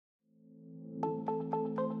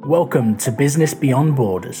Welcome to Business Beyond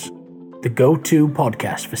Borders, the go-to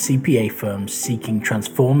podcast for CPA firms seeking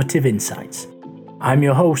transformative insights. I'm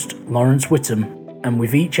your host, Lawrence Whittam, and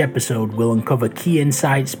with each episode we'll uncover key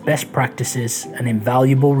insights, best practices, and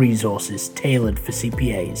invaluable resources tailored for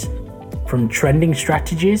CPAs. From trending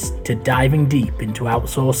strategies to diving deep into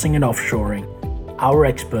outsourcing and offshoring, our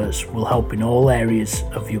experts will help in all areas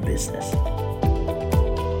of your business.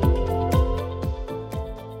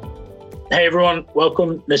 Hey everyone,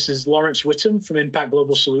 welcome. This is Lawrence Whittam from Impact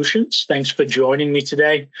Global Solutions. Thanks for joining me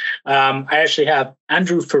today. I actually have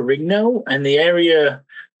Andrew Ferrigno, and the area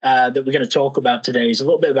that we're going to talk about today is a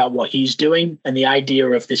little bit about what he's doing. And the idea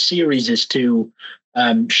of this series is to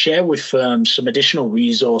share with firms some additional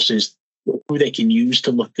resources who they can use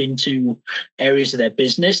to look into areas of their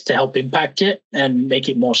business to help impact it and make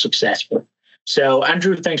it more successful. So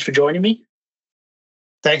Andrew, thanks for joining me.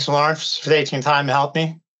 Thanks, Lawrence, for taking time to help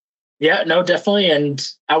me. Yeah, no, definitely. And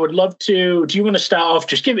I would love to, do you want to start off,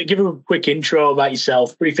 just give a quick intro about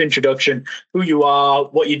yourself, brief introduction, who you are,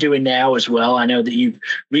 what you're doing now as well. I know that you've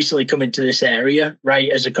recently come into this area, right,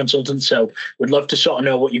 as a consultant. So would love to sort of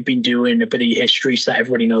know what you've been doing, a bit of your history so that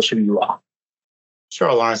everybody knows who you are.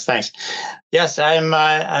 Sure, Lawrence, thanks. Yes,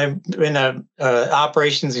 I've been an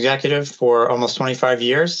operations executive for almost 25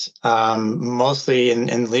 years, mostly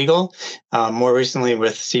in legal, more recently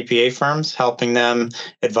with CPA firms, helping them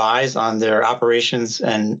advise on their operations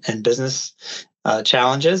and business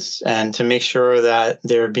challenges, and to make sure that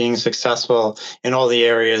they're being successful in all the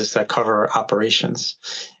areas that cover operations.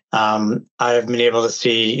 I've been able to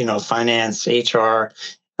see, finance, HR,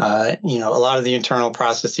 a lot of the internal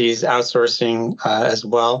processes, outsourcing as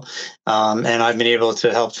well. And I've been able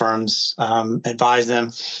to help firms advise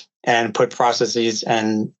them and put processes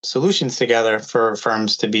and solutions together for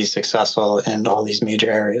firms to be successful in all these major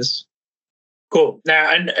areas. Cool.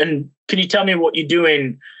 Now, and can you tell me what you're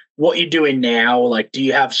doing now? Like, do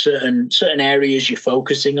you have certain areas you're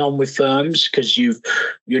focusing on with firms? Because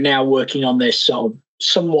you're now working on this sort of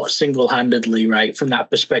somewhat single-handedly, right? From that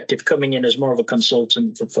perspective, coming in as more of a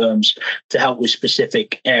consultant for firms to help with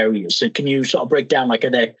specific areas. So can you sort of break down, like, are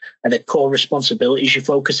there core responsibilities you're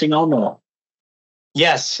focusing on, or?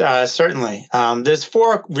 Yes, certainly. There's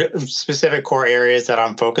four specific core areas that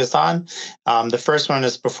I'm focused on. The first one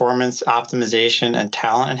is performance optimization and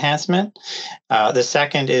talent enhancement. The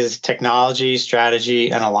second is technology,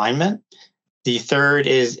 strategy, and alignment. The third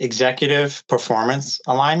is executive performance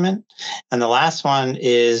alignment. And the last one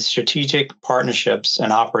is strategic partnerships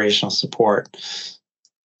and operational support.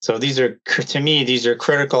 So these are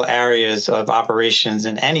critical areas of operations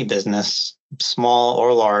in any business, small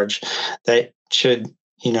or large, that should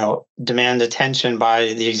demand attention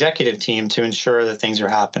by the executive team to ensure that things are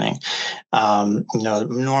happening.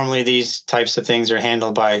 Normally these types of things are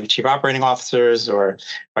handled by chief operating officers or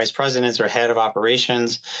vice presidents or head of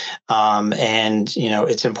operations. And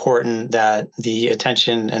it's important that the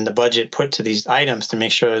attention and the budget put to these items to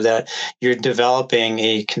make sure that you're developing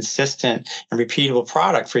a consistent and repeatable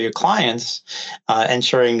product for your clients,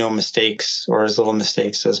 ensuring no mistakes or as little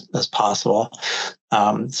mistakes as possible.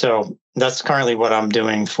 So that's currently what I'm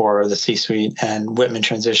doing for the C-suite and Whitman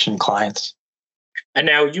transition clients. And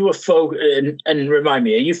now you are and remind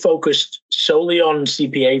me, are you focused solely on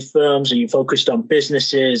CPA firms? Are you focused on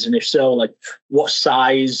businesses? And if so, like, what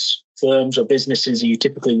size firms or businesses are you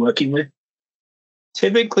typically working with?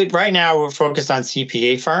 Typically, right now, we're focused on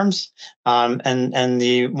CPA firms, and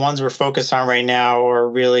the ones we're focused on right now are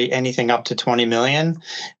really anything up to 20 million.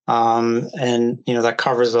 And that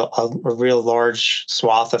covers a real large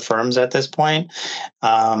swath of firms at this point.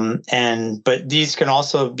 But these can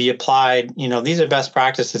also be applied. These are best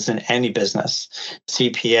practices in any business,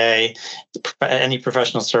 CPA, any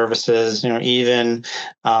professional services, even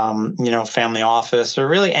family office, or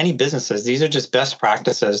really any businesses. These are just best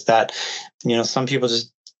practices that some people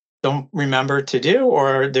just don't remember to do,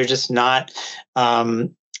 or they're just not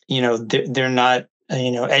they're not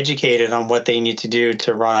educated on what they need to do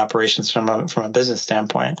to run operations from a business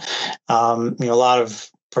standpoint. A lot of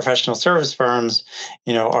professional service firms,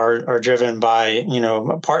 are driven by,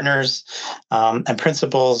 partners and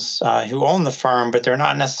principals who own the firm, but they're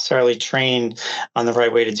not necessarily trained on the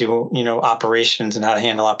right way to do, operations and how to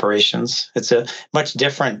handle operations. It's a much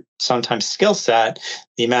different, sometimes, skill set,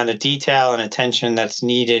 the amount of detail and attention that's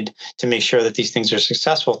needed to make sure that these things are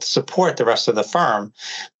successful to support the rest of the firm.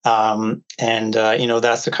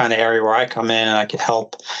 That's the kind of area where I come in and I could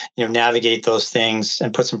help, navigate those things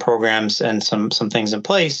and put some programs and some things in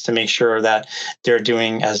place to make sure that they're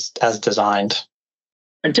doing as designed.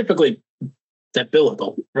 And typically, they're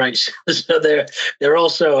billable, right? So they're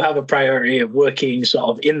also have a priority of working sort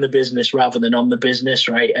of in the business rather than on the business,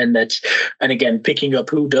 right? And again, picking up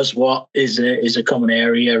who does what is a common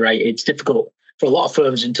area, right? It's difficult for a lot of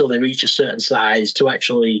firms until they reach a certain size to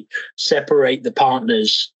actually separate the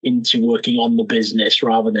partners into working on the business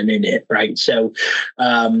rather than in it, right? So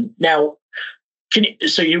now,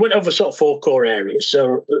 so you went over sort of 4 core areas.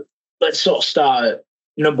 So let's sort of start at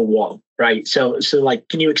number 1, right? So like,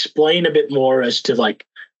 can you explain a bit more as to like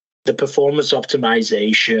the performance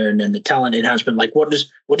optimization and the talent enhancement? Like, what does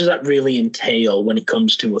that really entail when it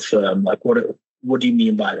comes to a firm? Like, what do you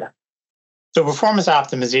mean by that? So performance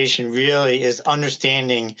optimization really is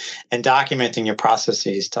understanding and documenting your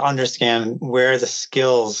processes to understand where the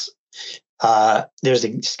skills, there's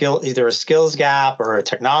either a skills gap or a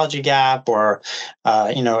technology gap or,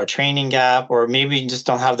 a training gap, or maybe you just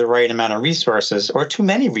don't have the right amount of resources or too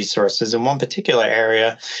many resources in one particular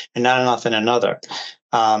area and not enough in another.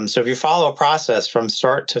 So if you follow a process from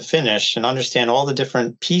start to finish and understand all the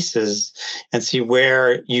different pieces and see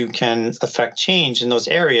where you can affect change in those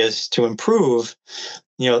areas to improve,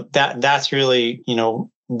 that's really,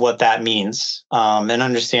 what that means, and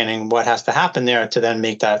understanding what has to happen there to then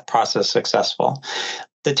make that process successful.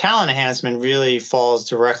 The talent enhancement really falls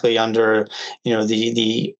directly under,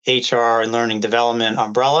 the HR and learning development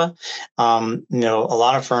umbrella. A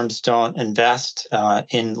lot of firms don't invest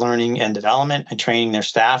in learning and development and training their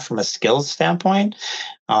staff from a skills standpoint.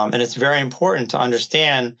 And it's very important to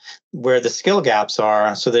understand where the skill gaps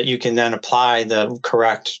are so that you can then apply the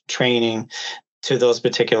correct training to those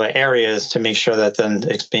particular areas to make sure that then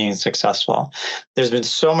it's being successful. There's been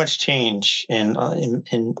so much change in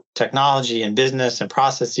technology and business and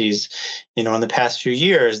processes, in the past few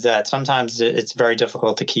years that sometimes it's very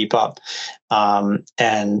difficult to keep up. But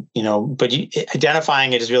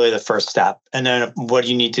identifying it is really the first step. And then what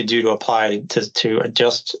you need to do to apply to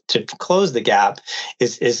adjust to close the gap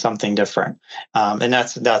is something different. And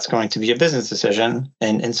that's going to be a business decision.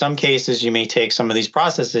 And in some cases, you may take some of these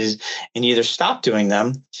processes and either stop doing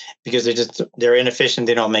them because they're inefficient,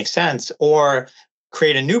 they don't make sense, or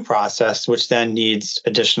create a new process, which then needs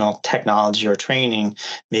additional technology or training,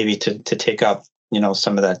 maybe to take up,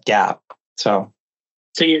 some of that gap. So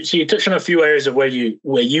you touched on a few areas of where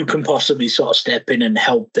you can possibly sort of step in and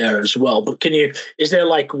help there as well. But is there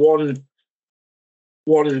like one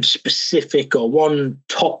specific or one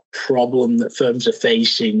top problem that firms are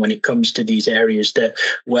facing when it comes to these areas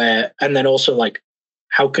and then also like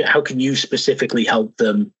how can you specifically help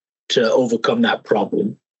them to overcome that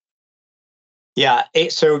problem? Yeah.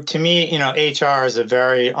 So to me, HR is a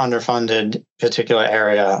very underfunded particular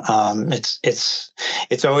area.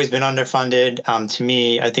 It's always been underfunded. To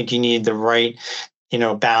me, I think you need the right,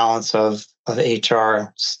 balance of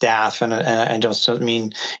HR staff, and I don't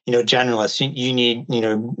mean generalists. You need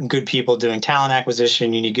good people doing talent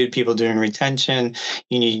acquisition. You need good people doing retention.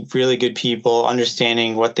 You need really good people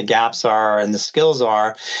understanding what the gaps are and the skills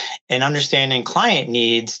are, and understanding client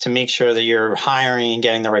needs to make sure that you're hiring and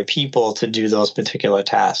getting the right people to do those particular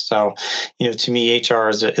tasks. So, to me, HR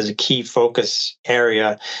is a key focus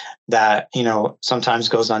area that sometimes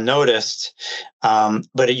goes unnoticed,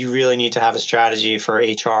 but you really need to have a strategy for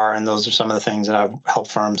HR, and those are some of the things that I've helped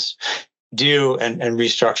firms do and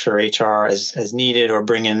restructure HR as needed, or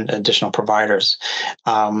bring in additional providers.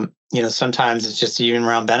 Sometimes it's just even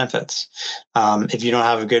around benefits. If you don't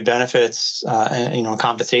have a good benefits,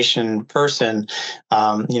 compensation person,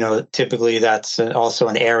 typically that's also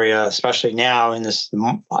an area, especially now in this,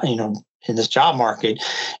 in this job market,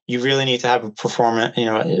 you really need to have a performance,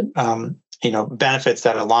 benefits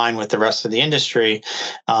that align with the rest of the industry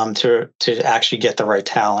to actually get the right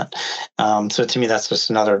talent. So to me, that's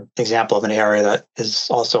just another example of an area that is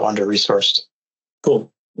also under-resourced.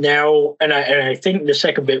 Cool. Now, and I think the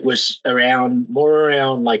second bit was more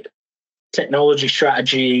around like technology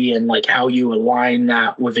strategy and like how you align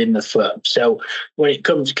that within the firm. So when it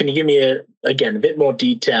comes, can you give me a bit more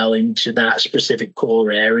detail into that specific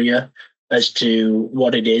core area as to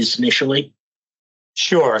what it is initially?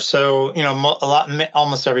 Sure. So,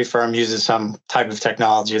 almost every firm uses some type of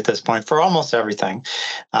technology at this point for almost everything.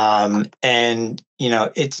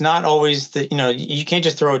 It's not always that, you can't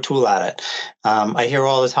just throw a tool at it. I hear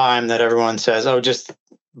all the time that everyone says, oh, just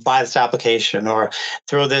buy this application or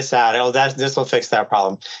throw this at it. Oh, this will fix that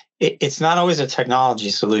problem. It's not always a technology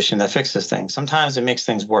solution that fixes things. Sometimes it makes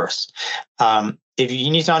things worse. If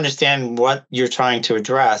you need to understand what you're trying to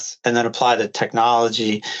address and then apply the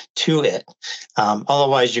technology to it.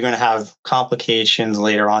 Otherwise, you're going to have complications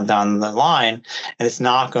later on down the line, and it's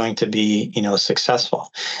not going to be,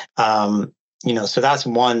 successful. So that's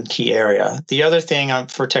one key area. The other thing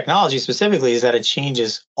for technology specifically is that it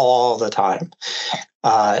changes all the time.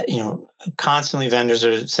 Constantly vendors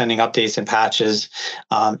are sending updates and patches.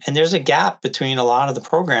 And there's a gap between a lot of the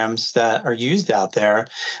programs that are used out there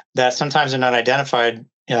that sometimes are not identified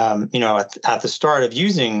at the start of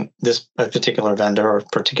using this particular vendor or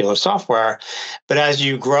particular software. But as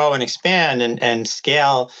you grow and expand and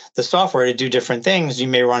scale the software to do different things, you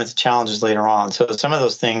may run into challenges later on. So some of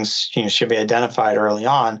those things, should be identified early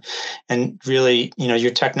on. And really,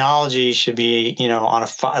 your technology should be, on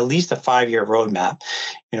at least a 5-year roadmap.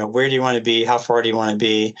 Where do you want to be? How far do you want to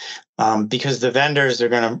be? Because the vendors are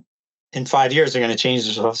going to, in 5 years, they're going to change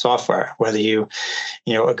the software, whether you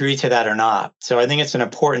agree to that or not. So I think it's an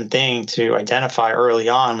important thing to identify early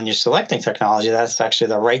on when you're selecting technology. That's actually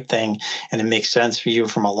the right thing, and it makes sense for you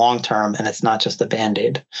from a long term, and it's not just a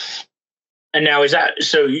Band-Aid. And now is that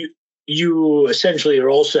so? You essentially are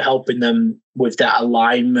also helping them with that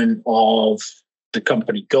alignment of the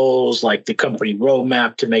company goals, like the company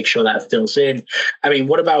roadmap, to make sure that fills in. I mean,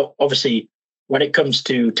 what about, obviously, when it comes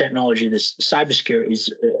to technology, this cybersecurity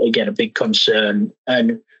is, again, a big concern.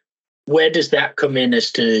 And where does that come in as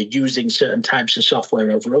to using certain types of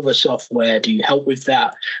software over other software? Do you help with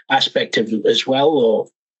that aspect of it as well? Or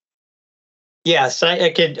Yes,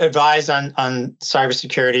 I could advise on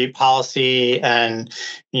cybersecurity policy and,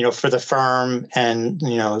 for the firm, and,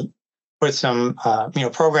 put some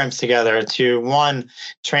programs together to, one,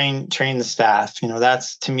 train the staff.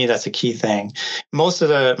 That's, to me, that's a key thing. Most of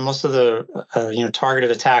the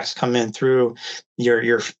targeted attacks come in through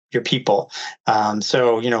your people.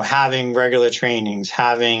 So having regular trainings,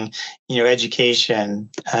 having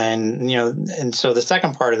education, and so the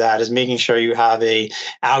second part of that is making sure you have a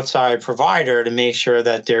outside provider to make sure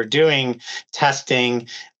that they're doing testing,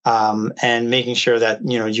 and making sure that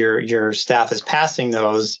your staff is passing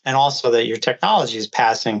those, and also that your technology is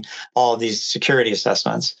passing all of these security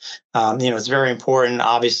assessments. It's very important,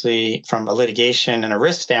 obviously, from a litigation and a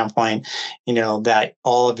risk standpoint, that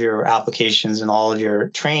all of your applications and all of your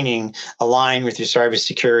training align with your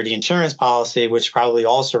cybersecurity insurance policy, which probably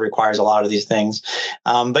also requires a lot of these things.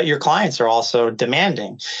 But your clients are also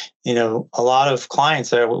demanding. A lot of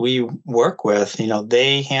clients that we work with,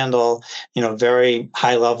 they handle, very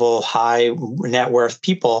high level, high net worth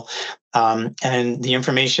people. And the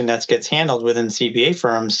information that gets handled within CPA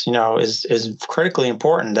firms, is critically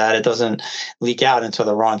important that it doesn't leak out into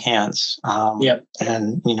the wrong hands.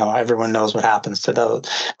 And everyone knows what happens to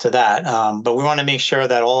that. But we want to make sure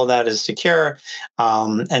that all of that is secure.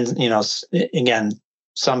 Again,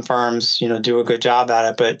 some firms, do a good job at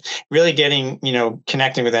it, but really getting,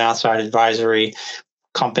 connecting with an outside advisory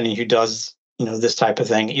company who does, this type of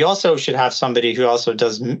thing. You also should have somebody who also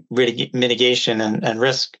does mitigation and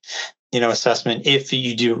risk, assessment if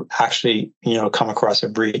you do actually, come across a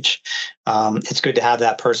breach. It's good to have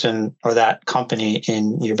that person or that company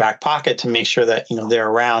in your back pocket to make sure that, they're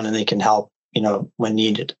around and they can help, when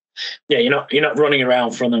needed. Yeah, you're not running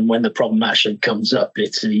around from them when the problem actually comes up.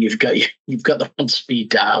 It's you've got them on speed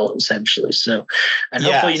dial, essentially. So, and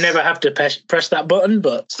hopefully you never have to press that button,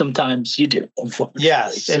 but sometimes you do. Unfortunately.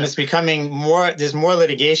 Yes, and it's becoming more. There's more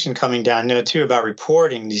litigation coming down now too about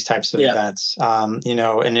reporting these types of events. And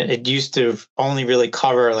it used to only really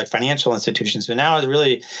cover like financial institutions, but now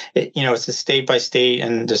it's a state by state,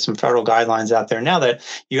 and there's some federal guidelines out there now that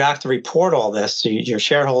you have to report all this to your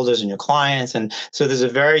shareholders and your clients, and so there's a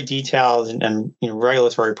very detailed and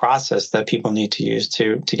regulatory process that people need to use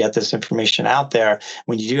to get this information out there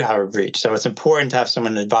when you do have a breach. So it's important to have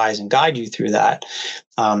someone advise and guide you through that.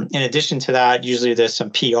 In addition to that, usually there's some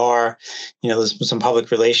PR, there's some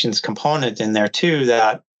public relations component in there too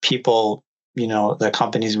that people, that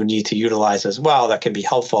companies would need to utilize as well that can be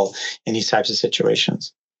helpful in these types of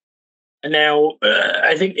situations. Now,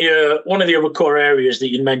 I think one of the other core areas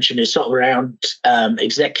that you mentioned is sort of around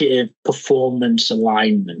executive performance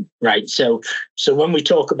alignment, right? So when we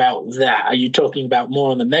talk about that, are you talking about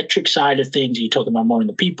more on the metric side of things? Are you talking about more on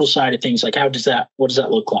the people side of things? Like, what does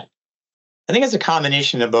that look like? I think it's a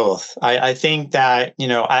combination of both. I think that,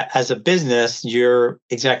 as a business, your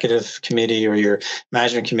executive committee or your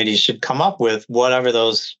management committee should come up with whatever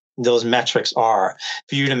those metrics are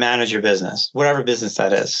for you to manage your business, whatever business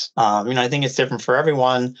that is. I think it's different for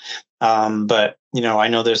everyone. But, I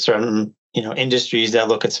know there's certain, industries that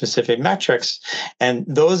look at specific metrics, and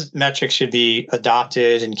those metrics should be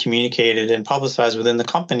adopted and communicated and publicized within the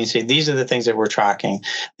company. Say, these are the things that we're tracking.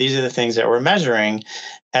 These are the things that we're measuring.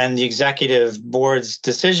 And the executive board's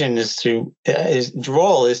decision his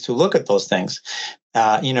role is to look at those things.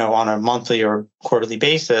 On a monthly or quarterly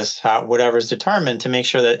basis, whatever is determined, to make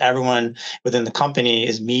sure that everyone within the company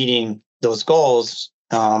is meeting those goals,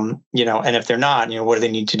 and if they're not, what do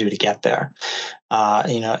they need to do to get there?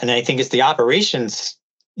 And I think it's the operations,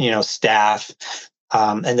 staff,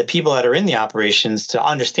 and the people that are in the operations to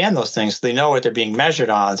understand those things, so they know what they're being measured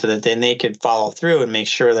on, so that then they could follow through and make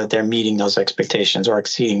sure that they're meeting those expectations or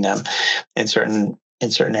exceeding them in certain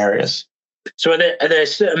areas. So are there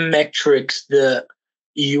certain metrics that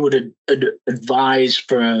you would advise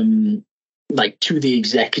from, like, to the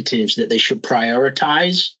executives that they should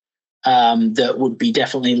prioritize, that would be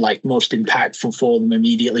definitely like most impactful for them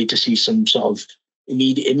immediately to see some sort of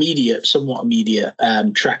somewhat immediate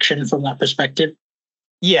traction from that perspective?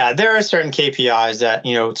 Yeah, there are certain KPIs that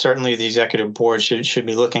certainly the executive board should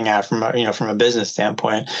be looking at from a business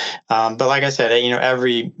standpoint. But like I said,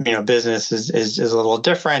 every business is a little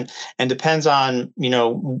different and depends on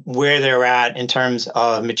where they're at in terms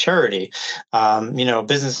of maturity.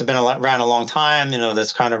 Business has been around a long time.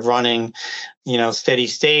 That's kind of running steady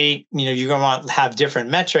state. You're going to want to have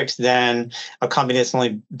different metrics than a company that's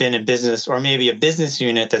only been in business, or maybe a business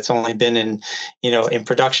unit that's only been in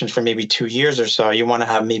production for maybe 2 years or so. You want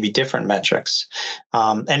to have maybe different metrics.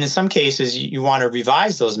 And in some cases, you want to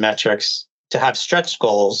revise those metrics to have stretch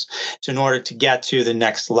goals in order to get to the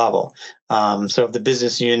next level. So if the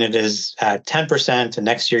business unit is at 10% and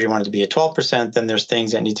next year you want it to be at 12%, then there's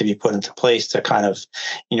things that need to be put into place to kind of,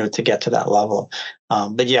 to get to that level.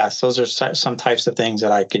 But yes, those are some types of things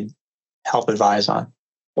that I could help advise on.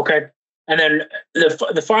 Okay. And then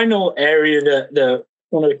the final area, the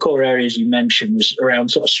one of the core areas you mentioned was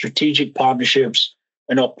around sort of strategic partnerships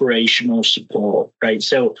and operational support, right?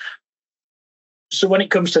 So when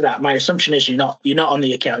it comes to that, my assumption is you're not on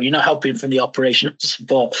the account. You're not helping from the operational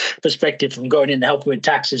support perspective, from going in and helping with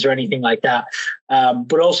taxes or anything like that.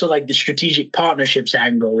 But also like the strategic partnerships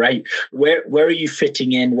angle, right? Where are you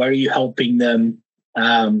fitting in? Where are you helping them?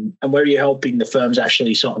 And where are you helping the firms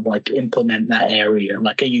actually sort of like implement that area?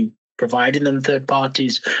 Like, are you providing them third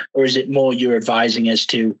parties, or is it more you're advising as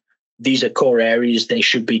to these are core areas they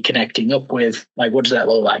should be connecting up with? Like, what does that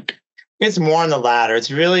look like? It's more on the latter. It's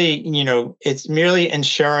really, it's merely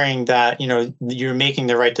ensuring that, you're making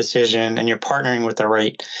the right decision and you're partnering with the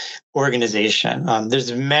right organization.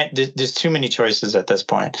 There's too many choices at this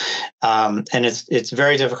point. And it's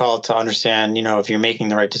very difficult to understand, if you're making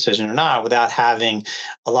the right decision or not without having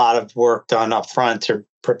a lot of work done up front to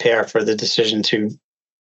prepare for the decision to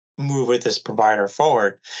move with this provider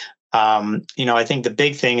forward. I think the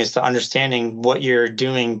big thing is to understanding what you're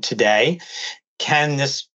doing today. Can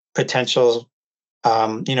this potential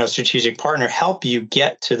strategic partner help you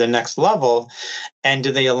get to the next level, and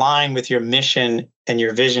do they align with your mission and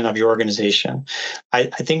your vision of your organization? I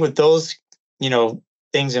think with those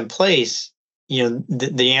things in place,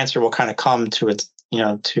 the answer will kind of come to it,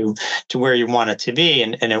 to where you want it to be,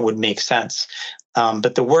 and it would make sense.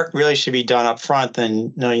 But the work really should be done up front,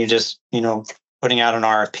 and you're just putting out an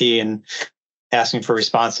RFP and asking for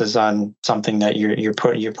responses on something that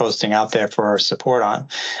you're posting out there for support on.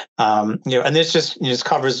 And this just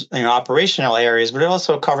covers operational areas, but it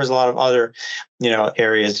also covers a lot of other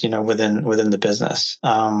areas within the business.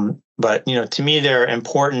 But to me, there are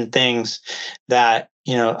important things that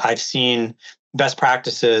I've seen best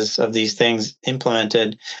practices of these things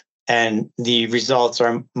implemented, and the results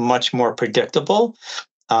are much more predictable.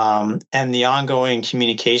 And the ongoing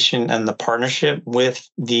communication and the partnership with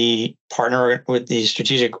the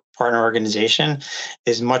strategic partner organization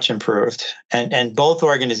is much improved. And both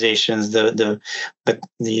organizations, the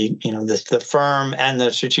firm and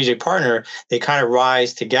the strategic partner, they kind of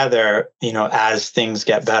rise together, as things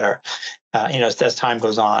get better, as time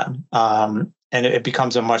goes on, and it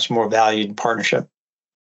becomes a much more valued partnership.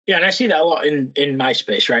 Yeah, and I see that a lot in my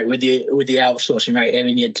space, right? With the outsourcing, right? I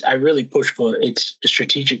mean, I really push for it's a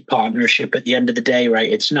strategic partnership at the end of the day,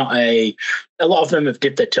 right? It's not a lot of them have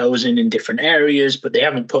dipped their toes in different areas, but they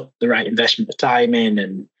haven't put the right investment of time in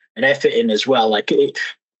and effort in as well. Like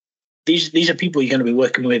these are people you're going to be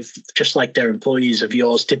working with, just like they're employees of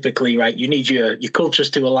yours typically, right? You need your cultures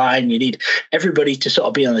to align. You need everybody to sort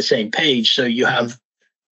of be on the same page, so you have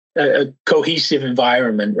a cohesive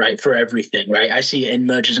environment, right, for everything, right? I see it in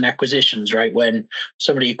mergers and acquisitions, right? When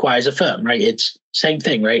somebody acquires a firm, right? It's same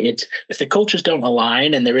thing, right? It's if the cultures don't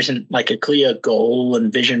align and there isn't like a clear goal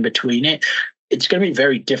and vision between it, it's going to be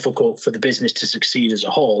very difficult for the business to succeed as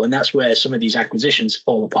a whole. And that's where some of these acquisitions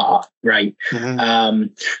fall apart, right? Mm-hmm.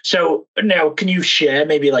 So now, can you share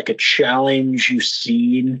maybe like a challenge you've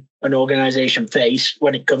seen an organization face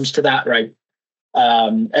when it comes to that, right?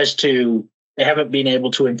 As to they haven't been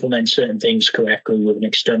able to implement certain things correctly with an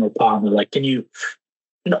external partner. Like, can you,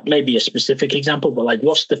 not maybe a specific example, but like,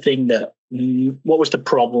 what was the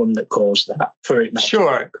problem that caused that for it?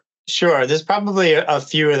 Sure. Sure. There's probably a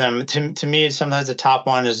few of them. To me, sometimes the top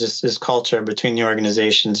one is just is culture between the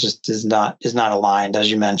organizations just is not aligned, as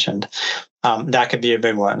you mentioned. That could be a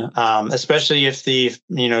big one, especially if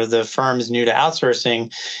the firm is new to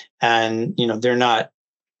outsourcing, and they're not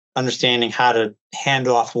understanding how to hand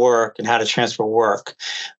off work and how to transfer work,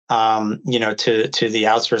 to the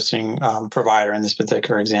outsourcing provider in this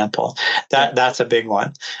particular example. That's a big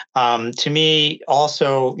one. To me,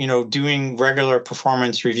 also, doing regular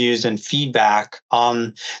performance reviews and feedback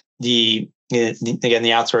on the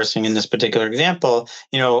outsourcing in this particular example,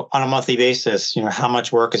 on a monthly basis, how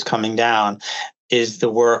much work is coming down. Is the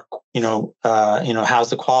work, how's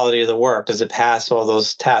the quality of the work? Does it pass all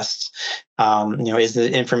those tests? Is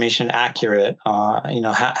the information accurate?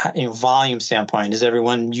 Volume standpoint, is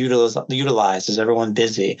everyone utilized? Is everyone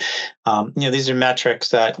busy? These are metrics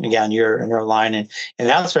that, again, you're line in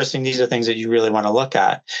outsourcing. These are things that you really want to look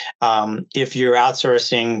at. If you're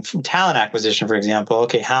outsourcing talent acquisition, for example,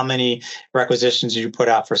 okay, how many requisitions did you put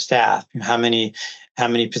out for staff? How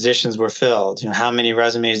many positions were filled? How many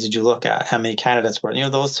resumes did you look at? How many candidates were?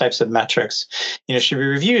 Those types of metrics, should be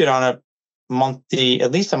reviewed on at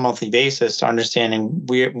least a monthly basis, to understanding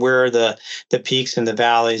where the peaks and the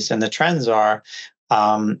valleys and the trends are,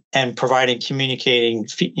 and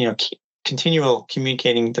continual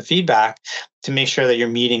communicating the feedback to make sure that you're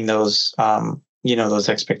meeting those, those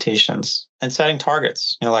expectations, and setting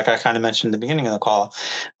targets. Like I kind of mentioned at the beginning of the call,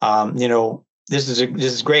 this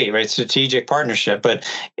is great, right? Strategic partnership, but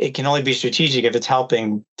it can only be strategic if it's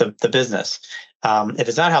helping the business. If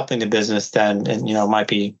it's not helping the business, then it might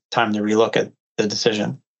be time to relook at the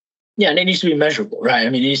decision. Yeah, and it needs to be measurable, right? I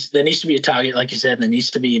mean, there needs to be a target, like you said. There needs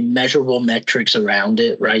to be measurable metrics around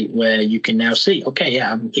it, right? Where you can now see, okay,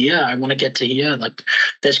 yeah, I'm here. I want to get to here. Like,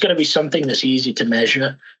 there's going to be something that's easy to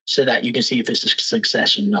measure, so that you can see if it's a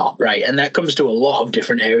success or not, right? And that comes to a lot of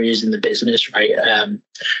different areas in the business, right?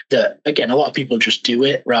 That, again, a lot of people just do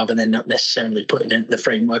it rather than not necessarily putting the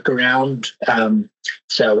framework around. And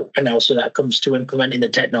also that comes to implementing the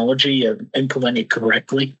technology and implement it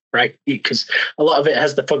correctly, right? Because a lot of it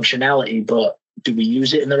has the functionality, but do we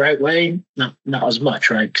use it in the right way? Not as much,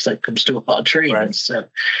 right? Because that comes to a lot of training. Right. So,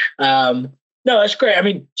 no, that's great. I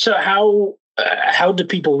mean, so how do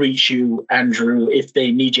people reach you, Andrew, if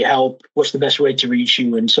they need your help? What's the best way to reach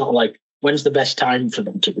you? And sort of like, when's the best time for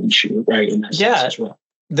them to reach you, right? In that sense as well.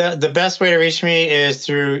 The best way to reach me is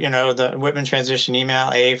through, the Whitman Transition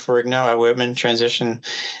email,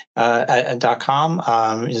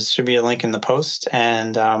 Ferrigno@whitmantransition.com. There should be a link in the post.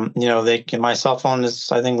 And, my cell phone is,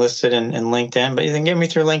 I think, listed in LinkedIn, but you can get me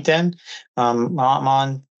through LinkedIn. I'm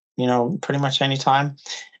on, pretty much anytime.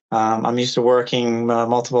 I'm used to working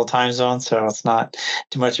multiple time zones, so it's not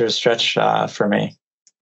too much of a stretch for me.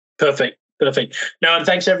 Perfect. No, and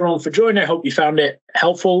thanks everyone for joining. I hope you found it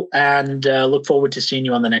helpful, and look forward to seeing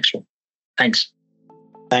you on the next one. Thanks.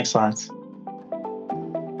 Thanks, Lawrence.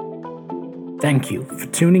 Thank you for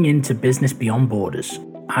tuning in to Business Beyond Borders.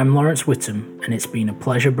 I'm Lawrence Whittam, and it's been a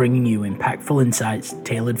pleasure bringing you impactful insights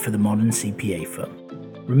tailored for the modern CPA firm.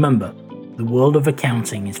 Remember, the world of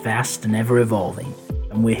accounting is vast and ever evolving,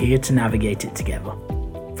 and we're here to navigate it together.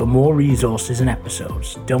 For more resources and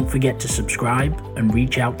episodes, don't forget to subscribe and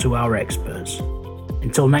reach out to our experts.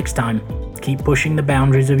 Until next time, keep pushing the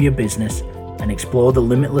boundaries of your business and explore the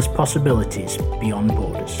limitless possibilities beyond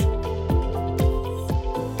borders.